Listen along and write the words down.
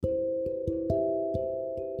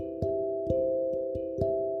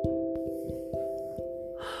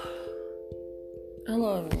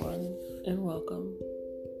Hello, everyone, and welcome.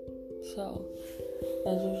 So,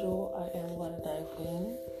 as usual, I am going to dive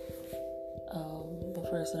in. But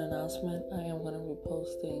first, an announcement: I am going to be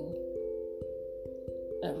posting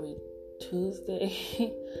every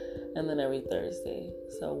Tuesday and then every Thursday.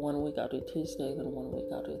 So, 1 week I'll do Tuesday, then 1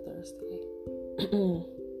 week I'll do Thursday.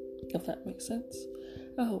 If that makes sense.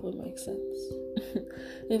 I hope it makes sense.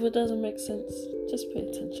 If it doesn't make sense, just pay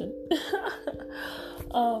attention.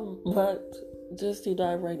 But just to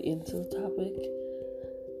dive right into the topic,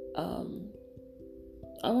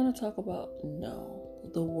 I want to talk about no,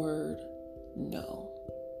 the word no,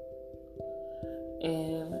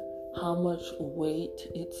 and how much weight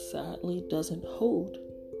it sadly doesn't hold.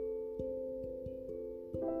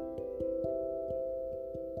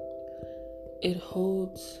 It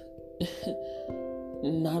holds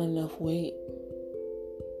not enough weight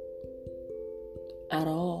at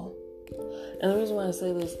all. And the reason why I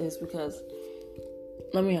say this is because,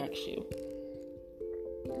 let me ask you,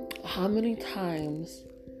 how many times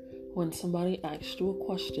when somebody asks you a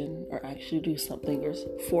question or asks you to do something or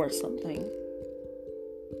for something,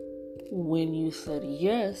 when you said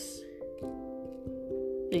yes,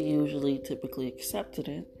 they usually typically accepted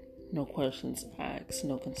it, no questions asked,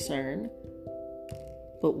 no concern.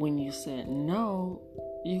 But when you said no,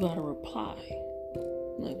 you got to reply.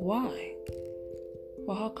 Like, why?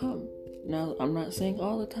 Well, how come? Now, I'm not saying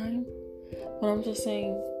all the time, but I'm just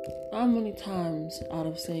saying, how many times out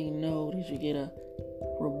of saying no did you get a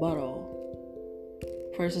rebuttal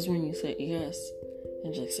versus when you said yes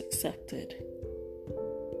and just accepted?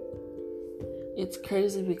 It's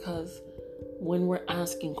crazy because when we're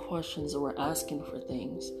asking questions or we're asking for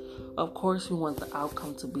things, of course we want the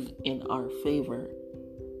outcome to be in our favor.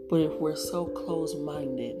 But if we're so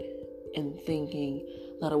close-minded and thinking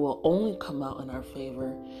that it will only come out in our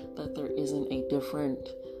favor, that there isn't a different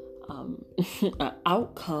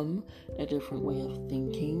outcome, a different way of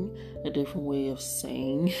thinking, a different way of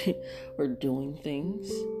saying or doing things,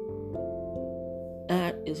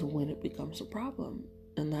 that is when it becomes a problem.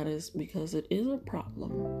 And that is because it is a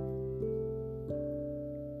problem.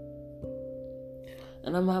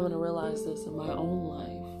 And I'm having to realize this in my own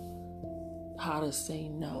life, how to say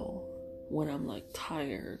no when I'm like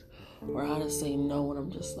tired, or how to say no when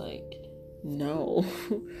I'm just like, no,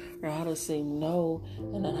 or how to say no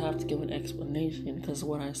and not have to give an explanation because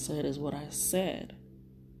what I said is what I said.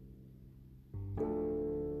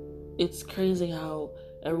 It's crazy how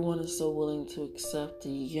everyone is so willing to accept a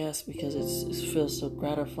yes because it feels so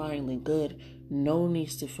gratifyingly good. No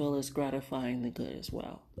needs to feel as gratifyingly good as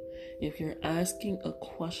well. If you're asking a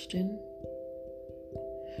question,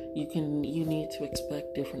 you need to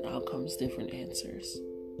expect different outcomes, different answers.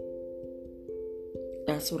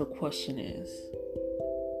 That's what a question is.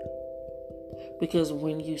 Because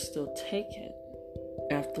when you still take it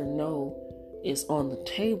after no is on the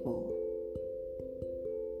table,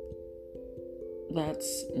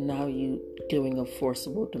 that's now you giving a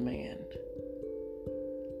forcible demand.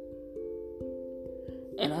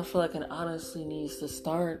 And I feel like it honestly needs to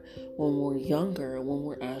start when we're younger, when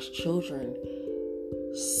we're as children,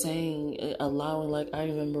 allowing, like I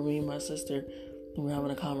remember me and my sister, we were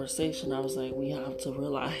having a conversation. I was like, we have to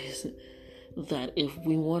realize that if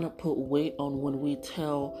we want to put weight on when we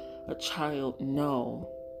tell a child no,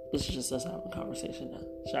 this is just us having a conversation now.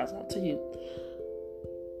 Shouts out to you.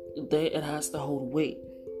 It has to hold weight,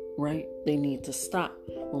 right? They need to stop.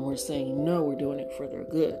 When we're saying no, we're doing it for their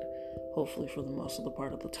good, hopefully for the most of the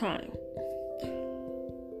part of the time.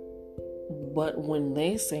 But when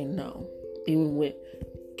they say no, even with,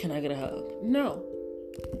 can I get a hug? No,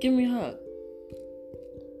 give me a hug.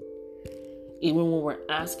 Even when we're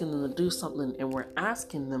asking them to do something and we're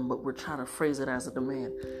asking them, but we're trying to phrase it as a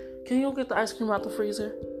demand. Can you go get the ice cream out the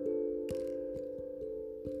freezer?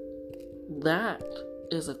 That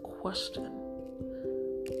is a question.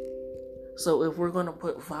 So if we're going to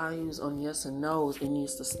put values on yes and no's, it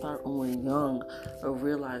needs to start when we're young, of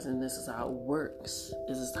realizing this is how it works.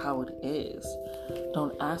 This is how it is.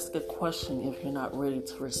 Don't ask a question if you're not ready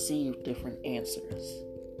to receive different answers.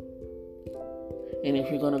 And if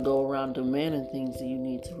you're going to go around demanding things, then you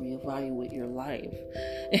need to reevaluate your life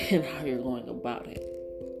and how you're going about it.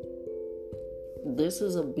 This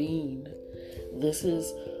is a being. This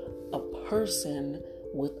is a person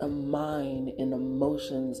with a mind and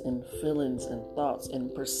emotions and feelings and thoughts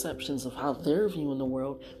and perceptions of how they're viewing the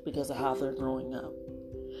world because of how they're growing up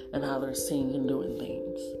and how they're seeing and doing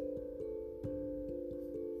things.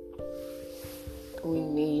 We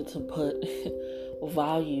need to put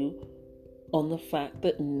value on the fact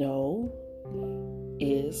that no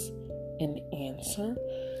is an answer.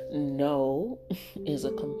 No is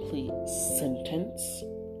a complete sentence.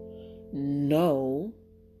 No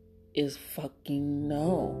is fucking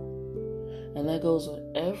no. And that goes with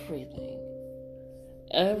everything.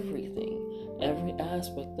 Everything. Every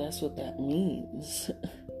aspect. That's what that means.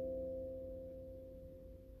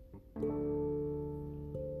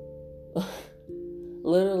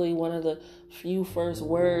 Literally, one of the few first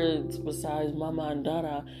words besides mama and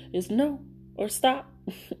dada is no or stop.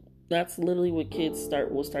 That's literally what kids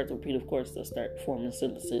will start to repeat. Of course, they'll start forming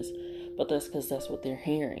sentences, but that's because that's what they're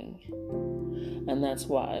hearing. And that's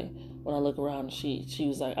why when I look around, she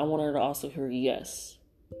was like, I want her to also hear yes.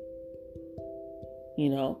 You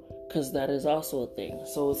know, because that is also a thing.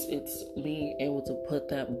 So it's being able to put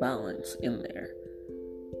that balance in there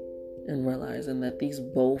and realizing that these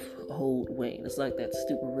both hold weight. It's like that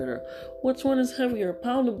stupid riddle. Which one is heavier, a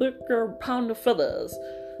pound of brick or a pound of feathers?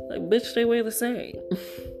 Like, bitch, they weigh the same.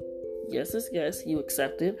 Yes is yes, you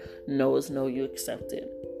accept it. No is no, you accept it.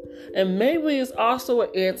 And maybe is also an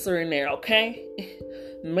answer in there, okay?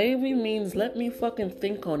 Maybe means let me fucking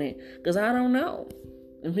think on it, because I don't know.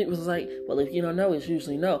 And people's like, well, if you don't know, it's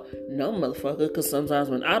usually no. No, motherfucker, because sometimes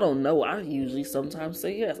when I don't know, I usually sometimes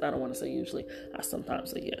say yes. I don't want to say usually. I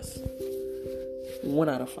sometimes say yes. 1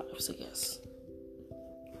 out of 5 say yes.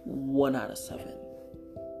 1 out of 7.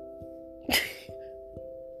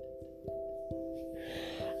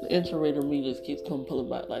 The introvert of me just keeps coming pulling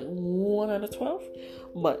back like 1 out of 12.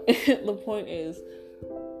 But the point is,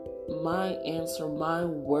 my answer, my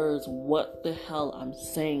words, what the hell I'm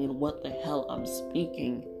saying and what the hell I'm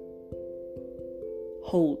speaking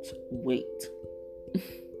holds weight.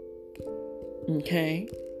 Okay?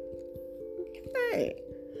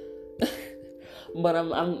 But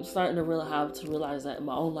I'm starting to have to realize that in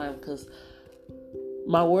my own life, because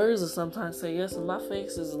my words are sometimes say yes and my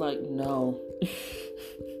face is like no.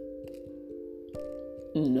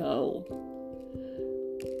 No.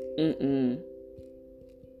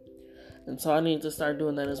 And so I need to start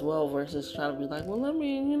doing that as well, versus trying to be like, well, I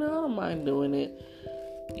don't mind doing it.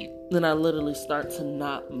 Then I literally start to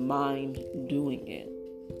not mind doing it.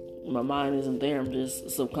 My mind isn't there. I'm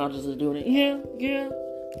just subconsciously doing it. Yeah.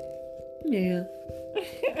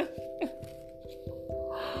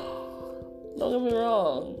 Don't get me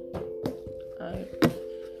wrong. I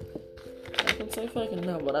can say fucking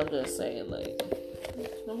no, but I'm just saying, like,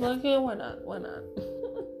 I'm like, yeah, why not?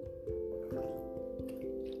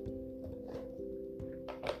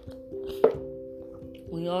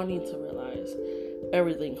 We all need to realize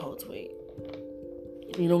everything holds weight.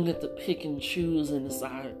 You don't get to pick and choose and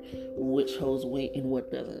decide which holds weight and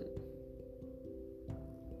what doesn't.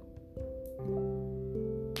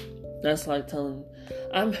 That's like telling...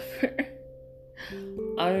 I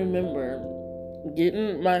remember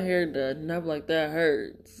getting my hair done, and I'm like, that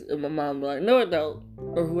hurts. And my mom be like, no it don't.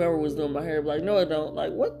 Or whoever was doing my hair be like, no it don't.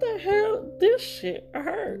 Like, what the hell? This shit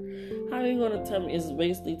hurt. How are you gonna tell me? It's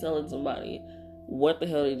basically telling somebody what the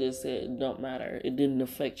hell they just said. It don't matter. It didn't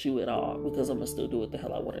affect you at all, because I'm gonna still do what the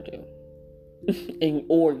hell I want to do.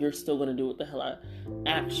 Or you're still gonna do what the hell I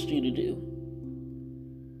asked you to do.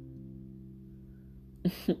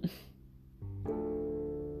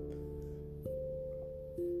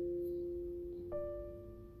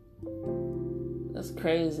 That's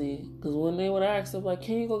crazy. Because when they would ask them, like,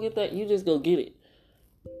 can you go get that? You just go get it.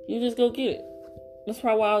 That's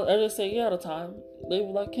probably why I just say yeah all the time. They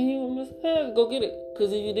were like, can you just go get it?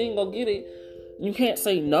 Because if you didn't go get it, you can't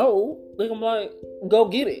say no. Like, I'm like, go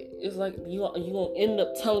get it. It's like, you gonna end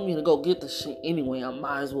up telling me to go get the shit anyway. I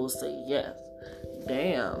might as well say yes.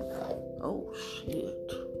 Damn. Oh,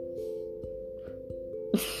 shit.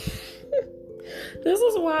 This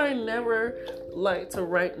is why I never like to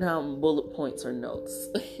write down bullet points or notes.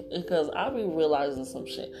 Because I be realizing some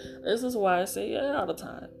shit. This is why I say yeah all the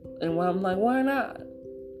time. And why I'm like, why not?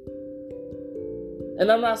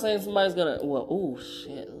 And I'm not saying somebody's gonna, well, ooh,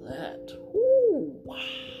 shit, that. Ooh, wow.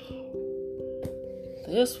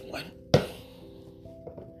 This one.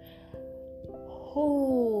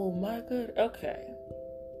 Oh, my good. Okay.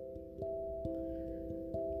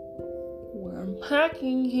 We're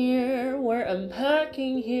unpacking here.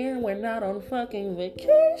 We're not on fucking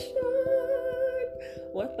vacation.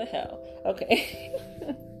 What the hell? Okay.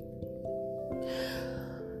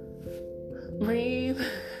 Breathe.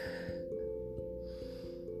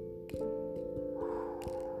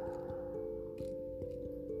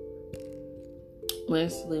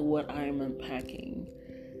 Basically, what I am unpacking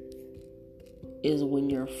is when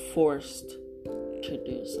you're forced to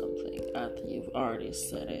do something after you've already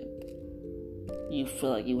said it. you feel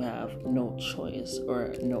like you have no choice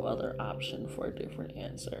or no other option for a different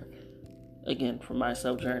answer. Again, from my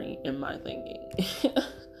self-journey and my thinking.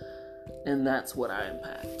 And that's what I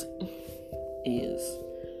impact, is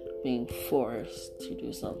being forced to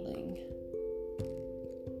do something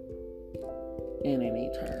in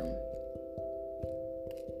any term.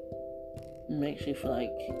 Makes you feel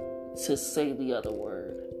like to say the other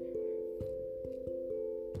word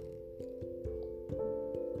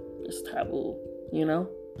is taboo, you know?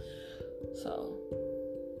 So,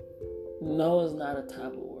 no is not a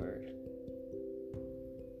taboo word.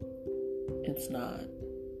 It's not.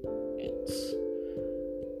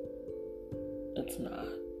 It's not.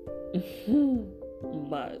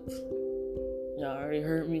 But y'all already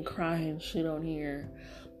heard me crying shit on here.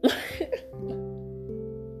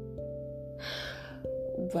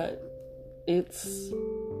 But it's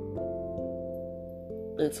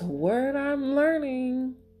a word I'm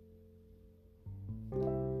learning.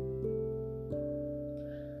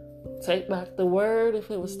 Take back the word if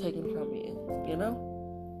it was taken from you, you know?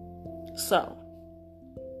 So,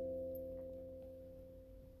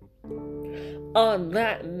 on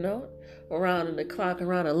that note, around the clock,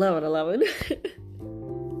 around 11:11,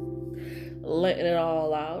 letting it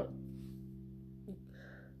all out.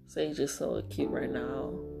 Sage is so cute right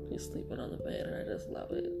now. He's sleeping on the bed and I just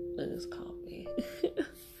love it. It just calmed me.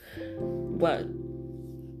 But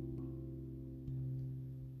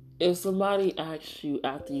if somebody asks you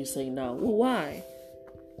after you say no, well, why?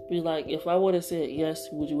 Be like, if I would have said yes,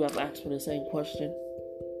 would you have asked me the same question?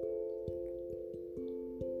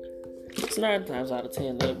 It's 9 times out of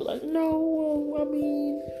 10 they'll be like, no,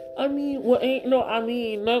 I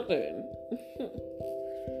mean nothing.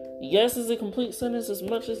 Yes is a complete sentence as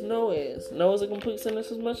much as no is. No is a complete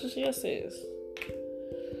sentence as much as yes is.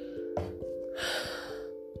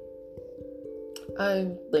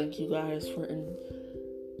 I thank you guys for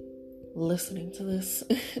listening to this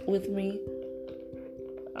with me.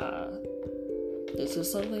 This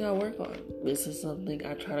is something I work on. This is something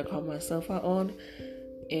I try to call myself out on.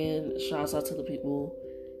 And shouts out to the people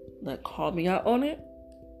that call me out on it.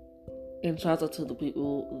 And shouts out to the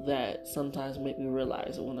people that sometimes make me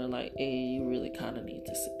realize it when they're like, hey, you really kind of need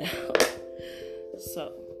to sit down.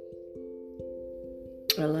 So,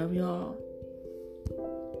 I love y'all.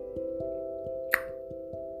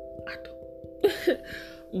 I do.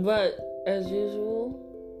 But, as usual,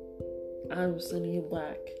 I'm sending you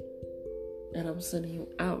back. And I'm sending you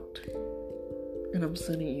out. And I'm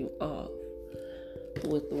sending you off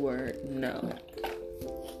with the word no.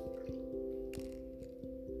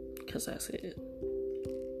 Because that's it.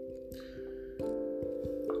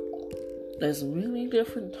 There's many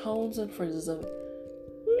different tones and phrases of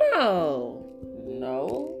no,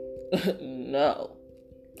 no, no,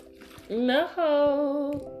 no,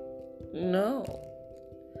 no,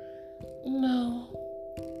 no,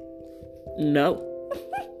 no.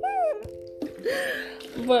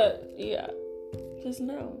 But yeah, just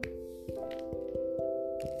no.